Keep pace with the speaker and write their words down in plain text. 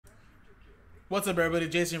What's up, everybody?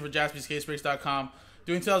 Jason for JaspysCaseBreaks.com.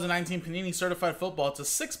 Doing 2019 Panini Certified Football. It's a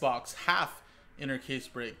 6-box half inner case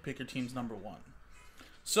break. Pick your team's number one.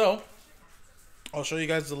 So, I'll show you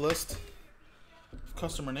guys the list of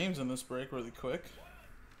customer names in this break really quick.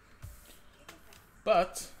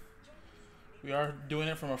 But we are doing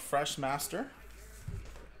it from a fresh master.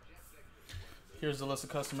 Here's the list of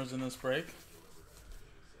customers in this break.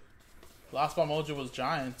 Last spot mojo was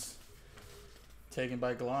Giants, taken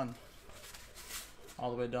by Glenn. All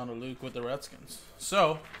the way down to Luke with the Redskins.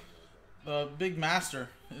 So, the big master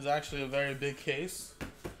is actually a very big case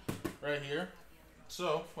right here.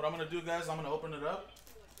 So, what I'm going to do, guys, I'm going to open it up.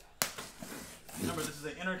 Remember, this is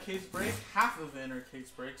an inner case break, half of the inner case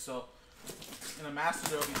break. So, in a master,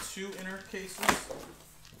 there will be 2 inner cases.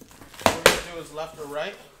 What we're going to do is left or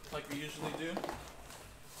right, like we usually do.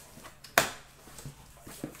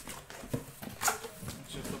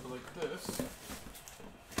 Let's just look like this.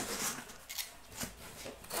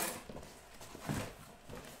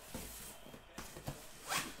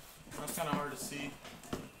 That's kind of hard to see,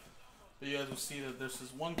 but you guys will see that there's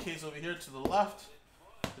this one case over here to the left.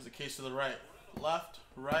 There's a case to the right. Left,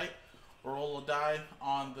 right, or roll a die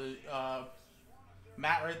on the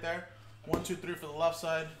mat right there. 1, 2, 3 for the left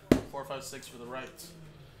side, 4, 5, 6 for the right.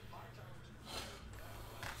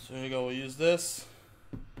 So here you go. We'll use this.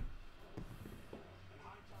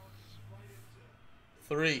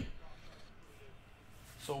 3.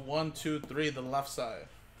 So 1, 2, 3, the left side.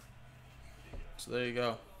 So there you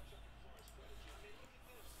go.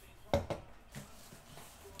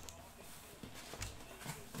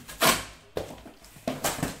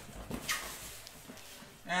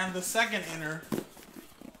 And the second inner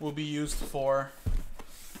will be used for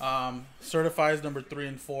certifies number 3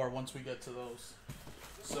 and 4 once we get to those.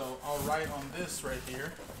 So I'll write on this right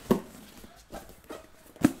here.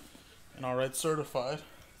 And I'll write certified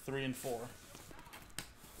 3 and 4.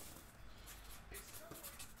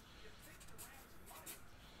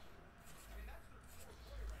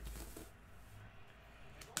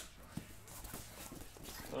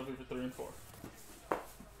 That'll be for 3 and 4.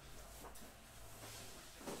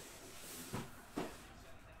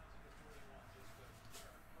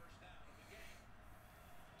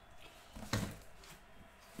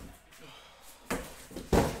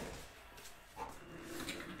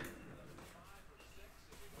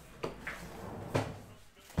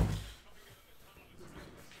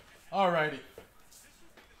 Alrighty.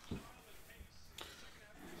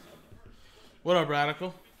 What up,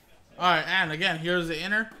 Radical? Alright, and again, here's the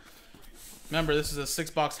inner. Remember, this is a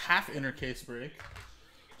 6-box half inner case break.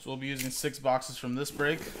 So we'll be using 6 boxes from this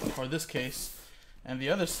break, or this case. And the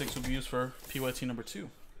other 6 will be used for PYT number 2.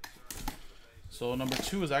 So number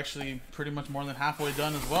 2 is actually pretty much more than halfway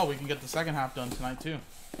done as well. We can get the second half done tonight too.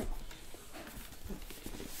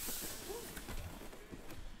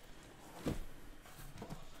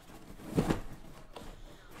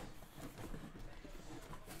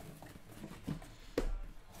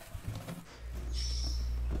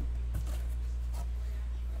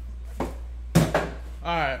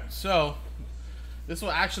 Alright, so this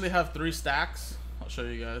will actually have 3 stacks. I'll show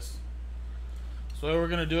you guys. So what we're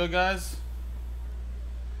going to do, guys,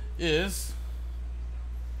 is...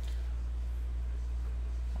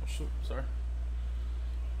 Oh, shoot, sorry.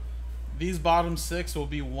 These bottom 6 will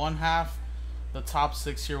be one half. The top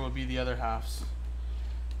 6 here will be the other halves.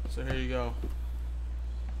 So here you go.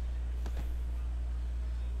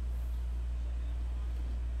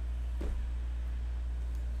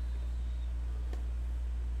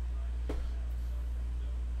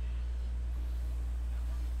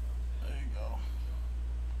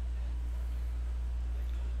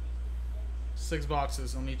 Six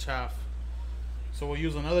boxes on each half. So we'll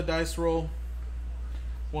use another dice roll.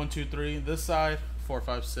 1, 2, 3 this side, 4,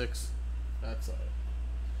 5, 6 that side.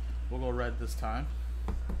 We'll go red this time.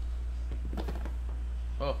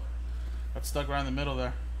 Oh, got stuck right in the middle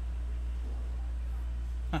there.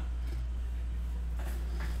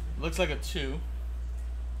 Looks like a 2.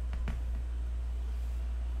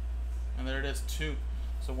 And there it is, 2.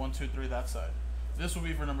 So 1, 2, 3 that side. This will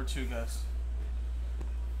be for number 2, guys.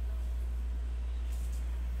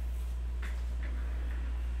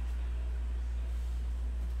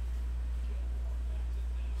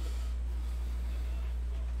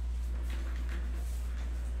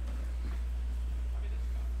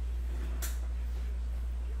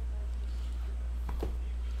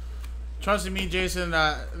 Trust me, Jason,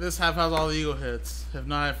 this half has all the Eagle hits. If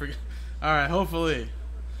not, I forget. Alright, hopefully.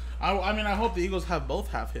 I mean, I hope the Eagles have both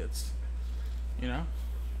half hits. You know?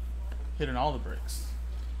 Hitting all the bricks.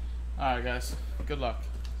 Alright, guys. Good luck.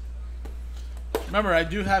 Remember, I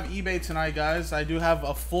do have eBay tonight, guys. I do have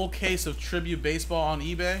a full case of Tribute Baseball on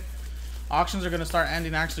eBay. Auctions are going to start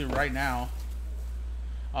ending actually right now.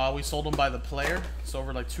 We sold them by the player. It's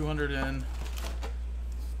over like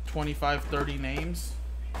 225, 30 names.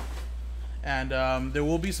 And there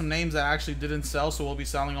will be some names that actually didn't sell, so we'll be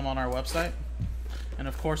selling them on our website. And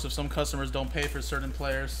of course, if some customers don't pay for certain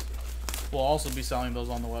players, we'll also be selling those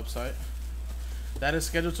on the website. That is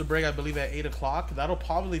scheduled to break, I believe, at 8 o'clock. That'll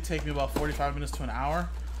probably take me about 45 minutes to an hour.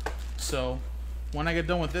 So when I get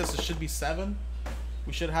done with this, it should be 7.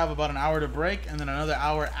 We should have about an hour to break, and then another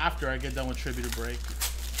hour after I get done with Tribute to break.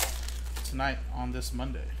 Tonight on this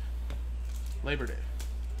Monday, Labor Day.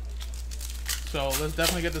 So let's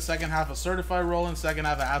definitely get the second half of Certified rolling, second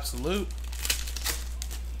half of Absolute.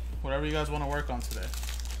 Whatever you guys want to work on today.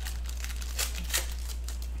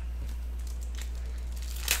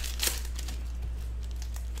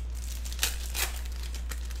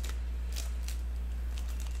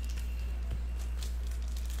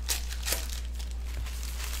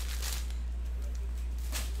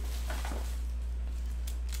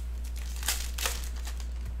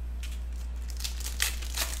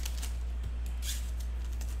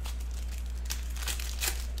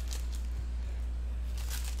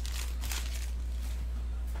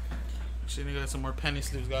 Actually, I need to get some more penny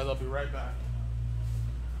sleeves, guys. I'll be right back.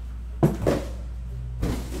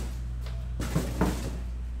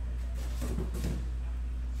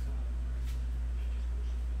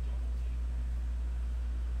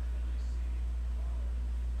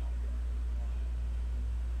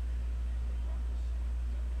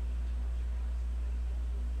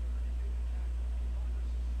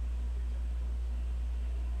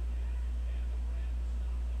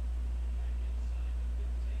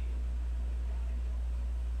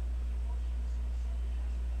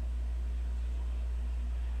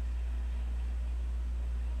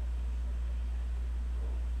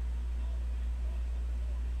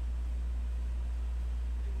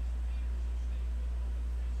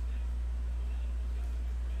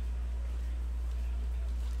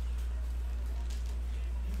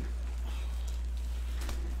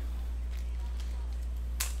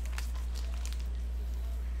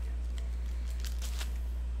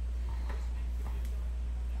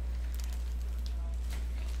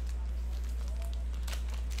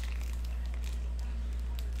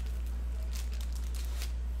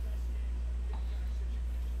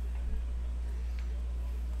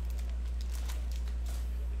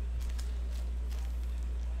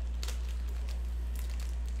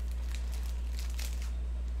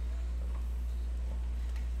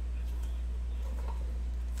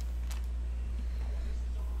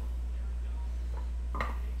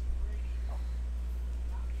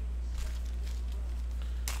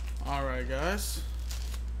 Alright, guys.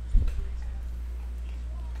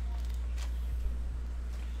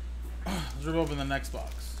 Let's rip open the next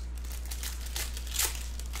box.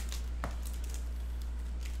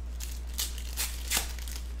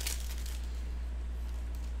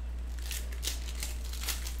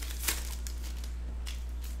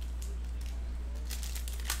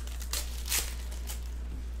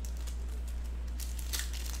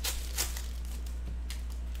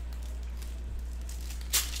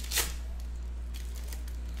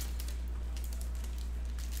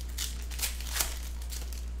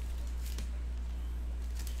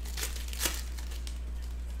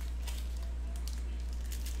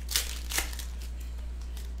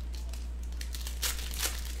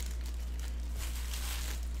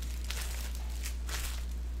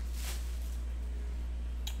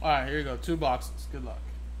 Alright, here you go. 2 boxes. Good luck.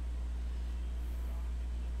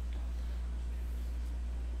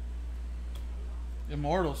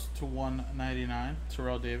 Immortals to 199.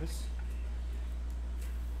 Terrell Davis.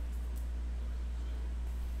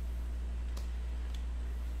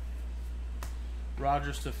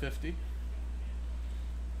 Rogers to 50.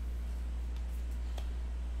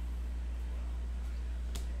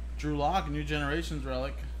 Drew Lock, New Generations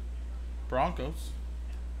relic. Broncos.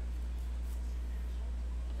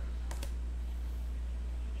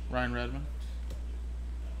 Ryan Redmond.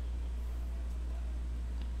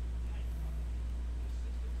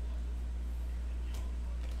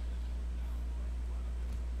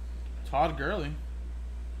 Todd Gurley.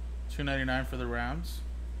 $2.99 for the Rams.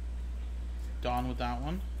 Don with that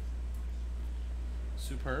one.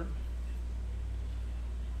 Superb.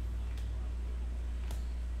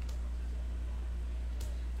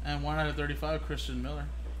 And 1/35, Christian Miller.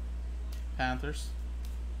 Panthers.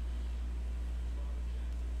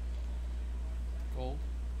 Gold.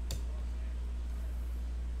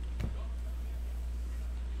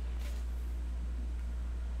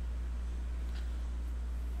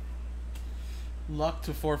 Luck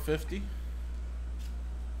to 450.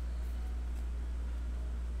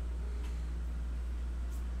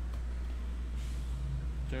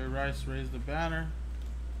 Jerry Rice raised the banner.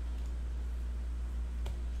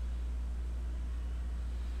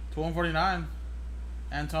 To 149,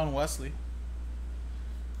 Anton Wesley,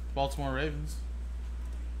 Baltimore Ravens.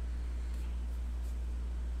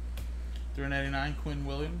 399, Quinn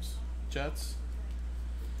Williams, Jets.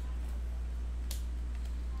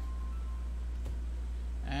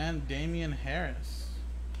 And Damian Harris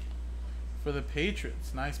for the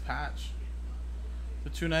Patriots. Nice patch. To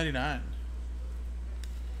 299.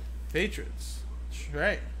 Patriots.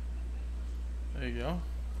 Trey. There you go.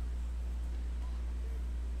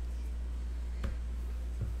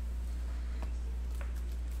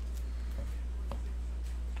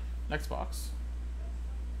 Next box.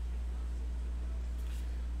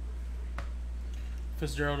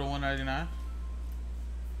 Fitzgerald to 199.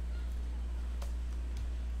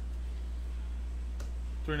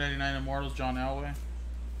 $3.99 Immortals, John Elway.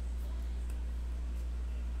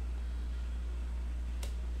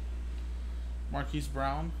 Marquise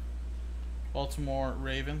Brown, Baltimore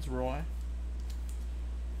Ravens, Roy.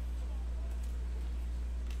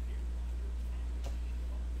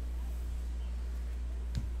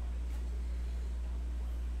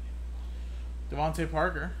 Devontae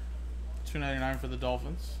Parker, $2.99 for the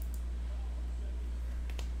Dolphins.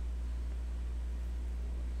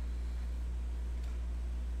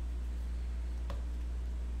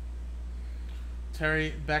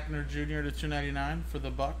 Terry Beckner Jr. to 2.99 for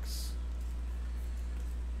the Bucks.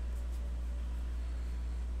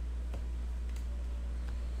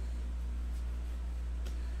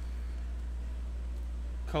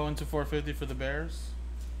 Cohen to 450 for the Bears.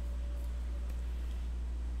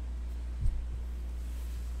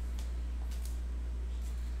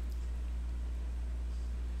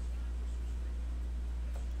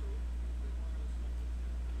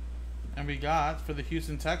 And we got, for the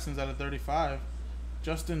Houston Texans out of 35,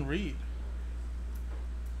 Justin Reed.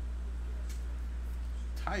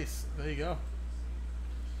 Tice, there you go.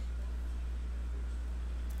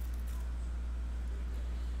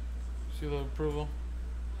 Seal of approval.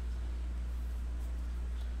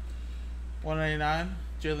 199,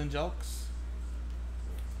 Jalen Jelks.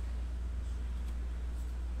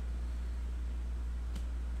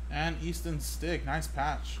 And Easton Stick, nice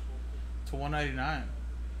patch to 199.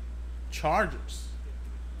 Chargers,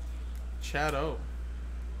 Chad O.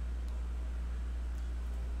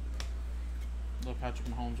 Little Patrick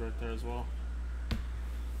Mahomes right there as well.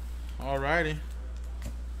 Alrighty.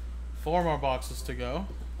 4 more boxes to go.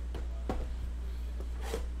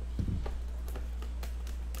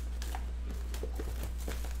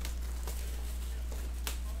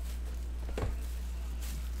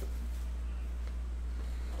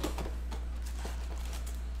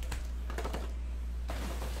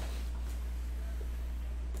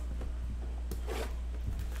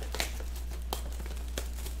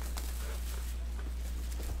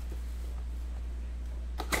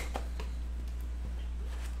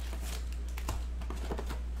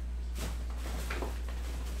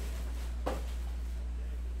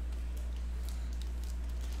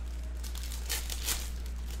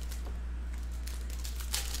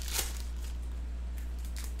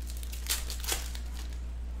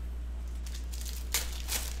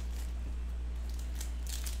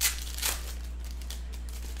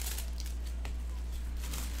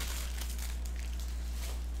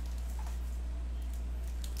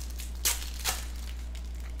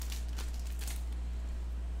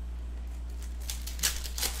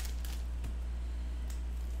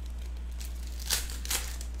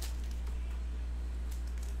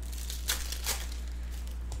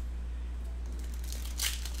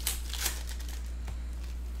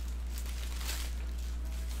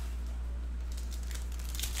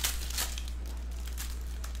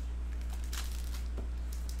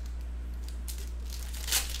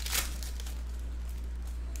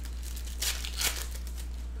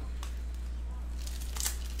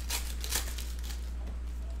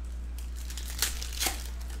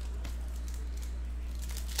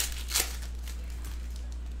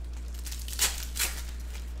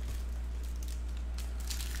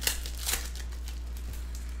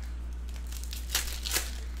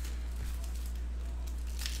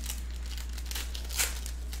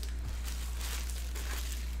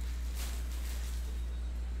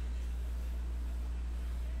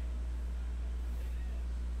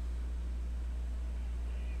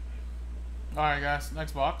 Alright guys,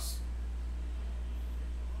 next box.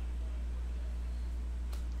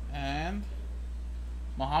 And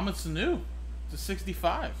Mohamed Sanu to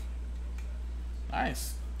 65.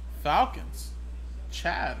 Nice. Falcons.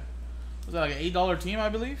 Chad. Was that like an $8 team, I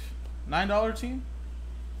believe? $9 team?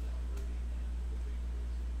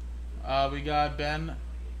 We got Ben.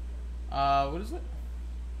 What is it?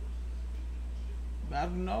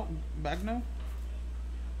 Bagno?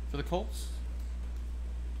 For the Colts.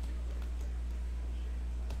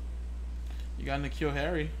 You got N'Keal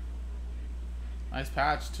Harry. Nice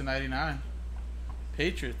patch, $2.99.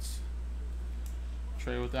 Patriots.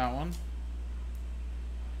 Trade with that one.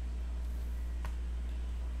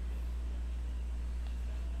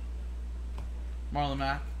 Marlon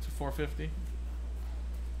Mack to $4.50.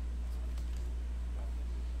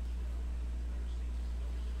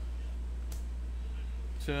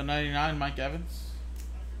 To $99, Mike Evans.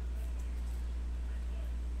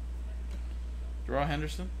 Darrell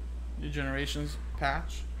Henderson, New Generations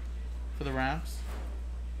patch for the Rams.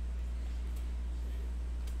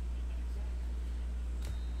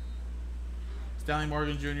 Stanley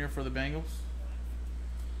Morgan Jr. for the Bengals.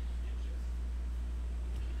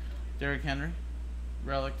 Derrick Henry,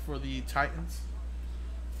 relic for the Titans.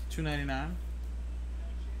 $2.99.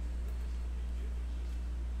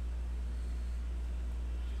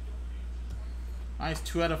 Nice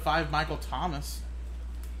 2 out of 5 Michael Thomas.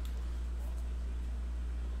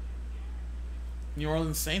 New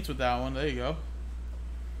Orleans Saints with that one. There you go.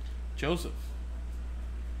 Joseph.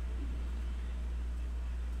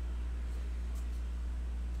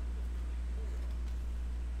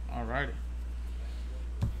 Alrighty.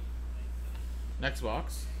 Next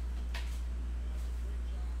box.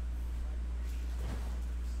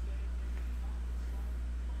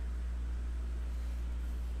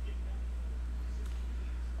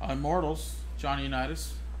 Immortals, Johnny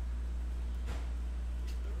Unitas.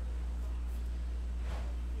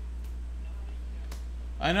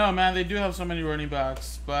 I know, man, they do have so many running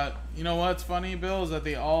backs, but you know what's funny, Bill, is that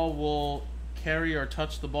they all will carry or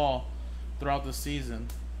touch the ball throughout the season.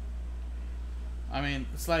 I mean,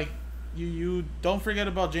 it's like you don't forget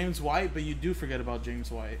about James White, but you do forget about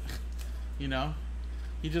James White. You know?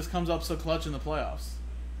 He just comes up so clutch in the playoffs.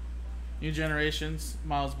 New Generations,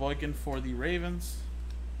 Miles Boykin for the Ravens.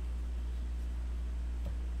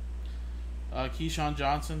 Keyshawn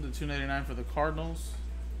Johnson to $2.99 for the Cardinals.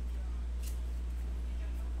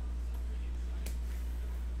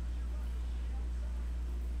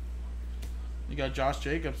 You got Josh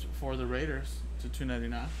Jacobs for the Raiders to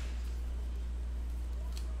 $2.99.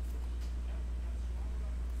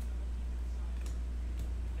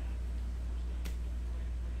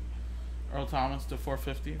 Earl Thomas to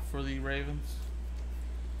 $4.50 for the Ravens.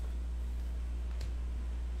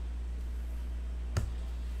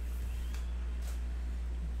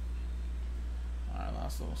 Alright,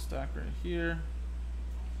 last little stack right here.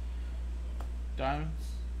 Diamonds.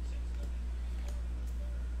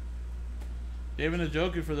 David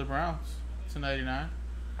Njoku for the Browns to $99.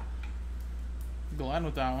 Glenn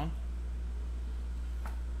with that one.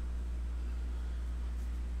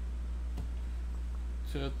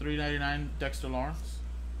 To $3.99, Dexter Lawrence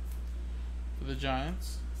for the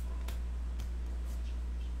Giants.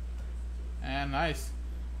 And nice,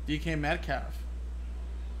 DK Metcalf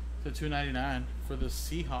to $2.99 for the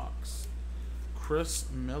Seahawks. Chris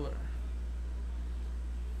Miller.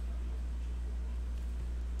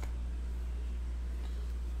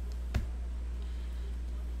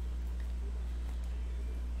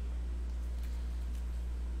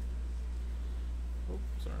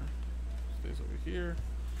 Over here.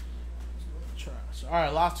 Trash.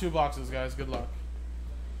 Alright, last 2 boxes, guys. Good luck.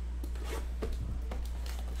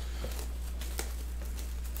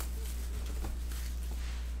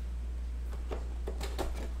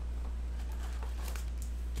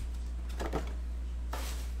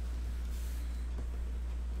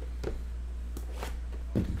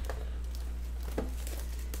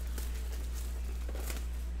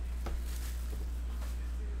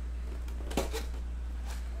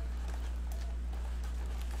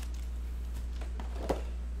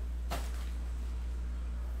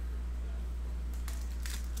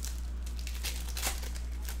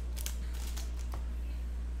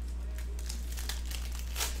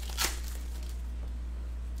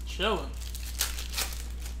 Chilling.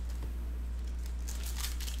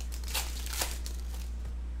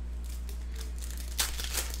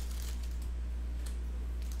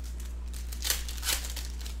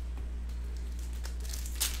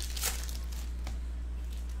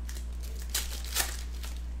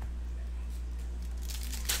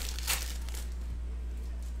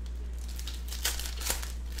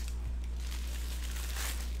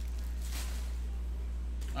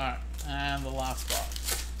 Alright, and the last box.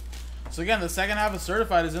 So again, the second half of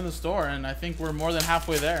Certified is in the store, and I think we're more than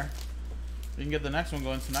halfway there. We can get the next one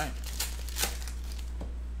going tonight.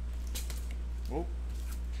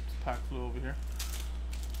 Pack flew over here.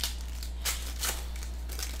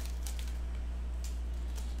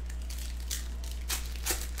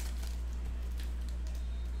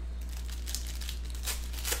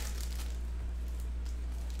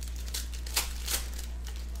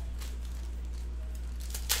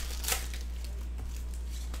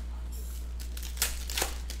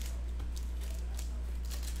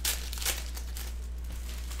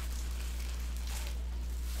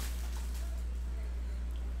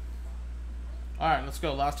 All right, let's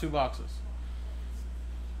go. Last 2 boxes.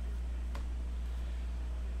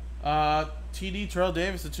 TD Terrell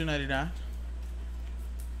Davis at $2.99.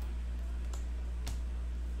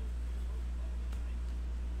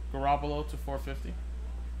 Garoppolo to $4.50.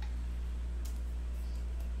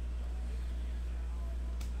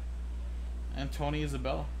 And Tony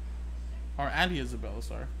Isabella, or Andy Isabella,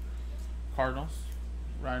 sorry. Cardinals.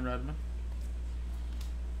 Ryan Redmond.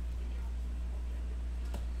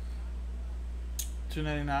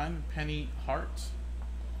 $2.99. Penny Hart.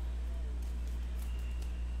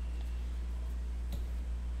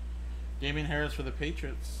 Damian Harris for the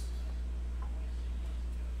Patriots.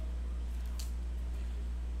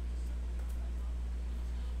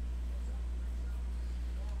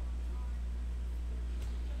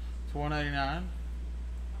 $4.99.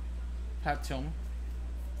 Pat Tillman.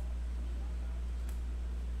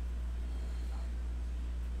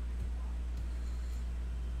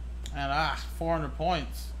 And 400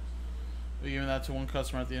 points. We're giving that to one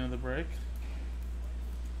customer at the end of the break.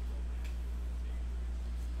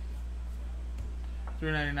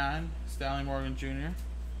 $3.99. Stanley Morgan Jr.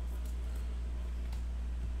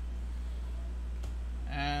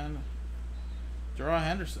 And Darrell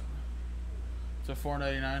Henderson to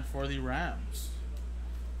 $4.99 for the Rams.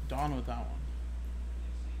 Dawn with that one.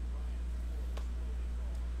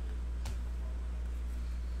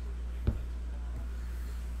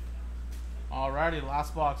 Alrighty,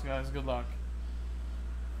 last box, guys. Good luck.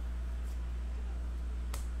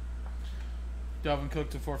 Delvin Cook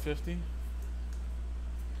to $4.50.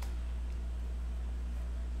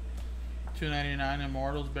 $2.99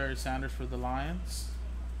 Immortals. Barry Sanders for the Lions.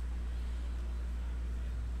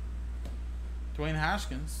 Dwayne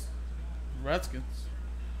Haskins, Redskins.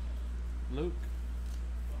 Luke.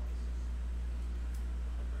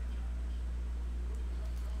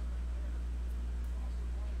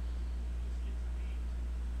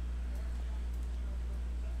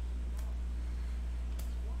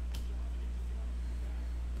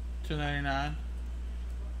 $2.99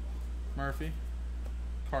 Murphy,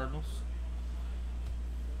 Cardinals.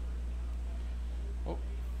 Oh,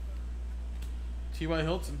 T.Y.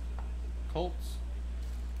 Hilton, Colts.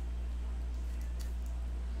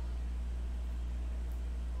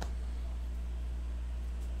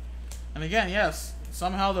 And again, yes,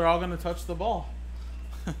 somehow they're all going to touch the ball.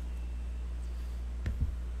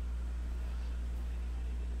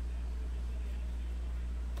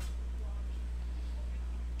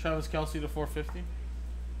 Travis Kelce to $4.50.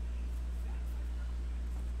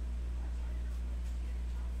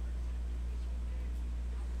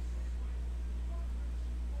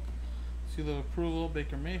 Seal of approval,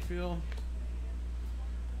 Baker Mayfield.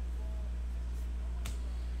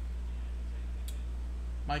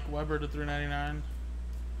 Mike Weber to $3.99.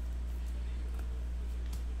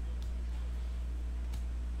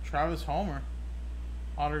 Travis Homer,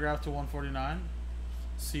 autograph to $149.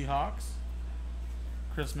 Seahawks.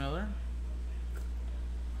 Chris Miller.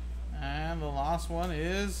 And the last one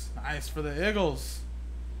is nice for the Eagles.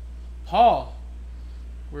 Paul.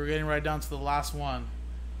 We're getting right down to the last one.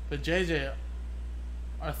 But JJ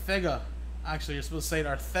Arthega. Actually, you're supposed to say it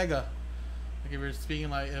Arthega. Like if you're speaking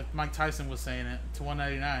like if Mike Tyson was saying it, to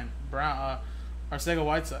 $1.99. Brown Arcega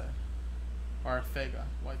Whiteside. Or Arthega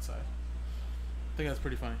Whiteside. I think that's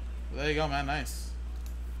pretty funny. But there you go, man. Nice.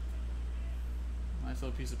 Nice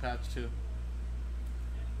little piece of patch too.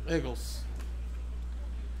 Eagles.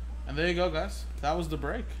 And there you go, guys. That was the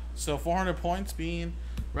break. So 400 points being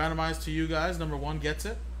randomized to you guys. Number 1 gets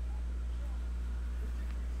it.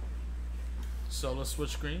 So let's switch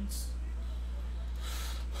screens.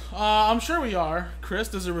 I'm sure we are. Chris,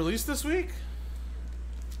 does it release this week?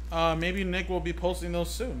 Maybe Nick will be posting those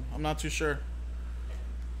soon. I'm not too sure.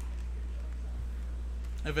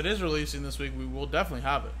 If it is releasing this week, we will definitely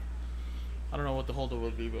have it. I don't know what the holdup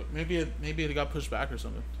would be, but maybe it got pushed back or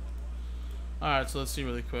something. Alright, so let's see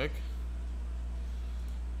really quick.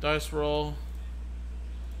 Dice roll.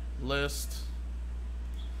 List.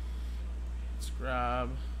 Let's grab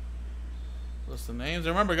list of names.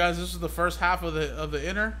 Remember, guys, this is the first half of the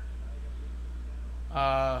inner.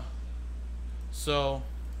 So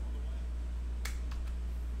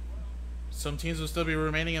Some teams will still be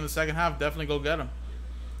remaining in the second half. Definitely go get them.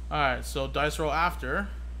 All right, so dice roll after.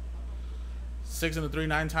 6 and a 3,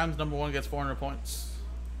 9 times. Number 1 gets 400 points.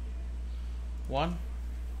 1,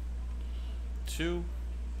 2,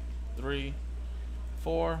 3,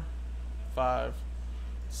 4, 5,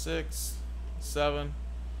 6, 7,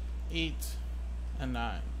 8, and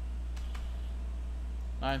 9.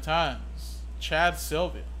 9 times. Chad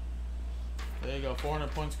Sylvia. There you go. 400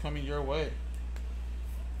 points coming your way.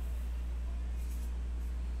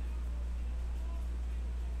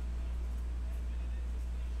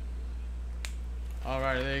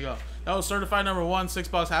 Alright, there you go. That was certified number 1,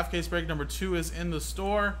 6-box half case break. Number 2 is in the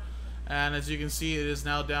store. And as you can see, it is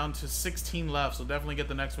now down to 16 left. So definitely get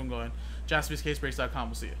the next one going. JaspysCaseBreaks.com.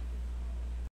 We'll see you.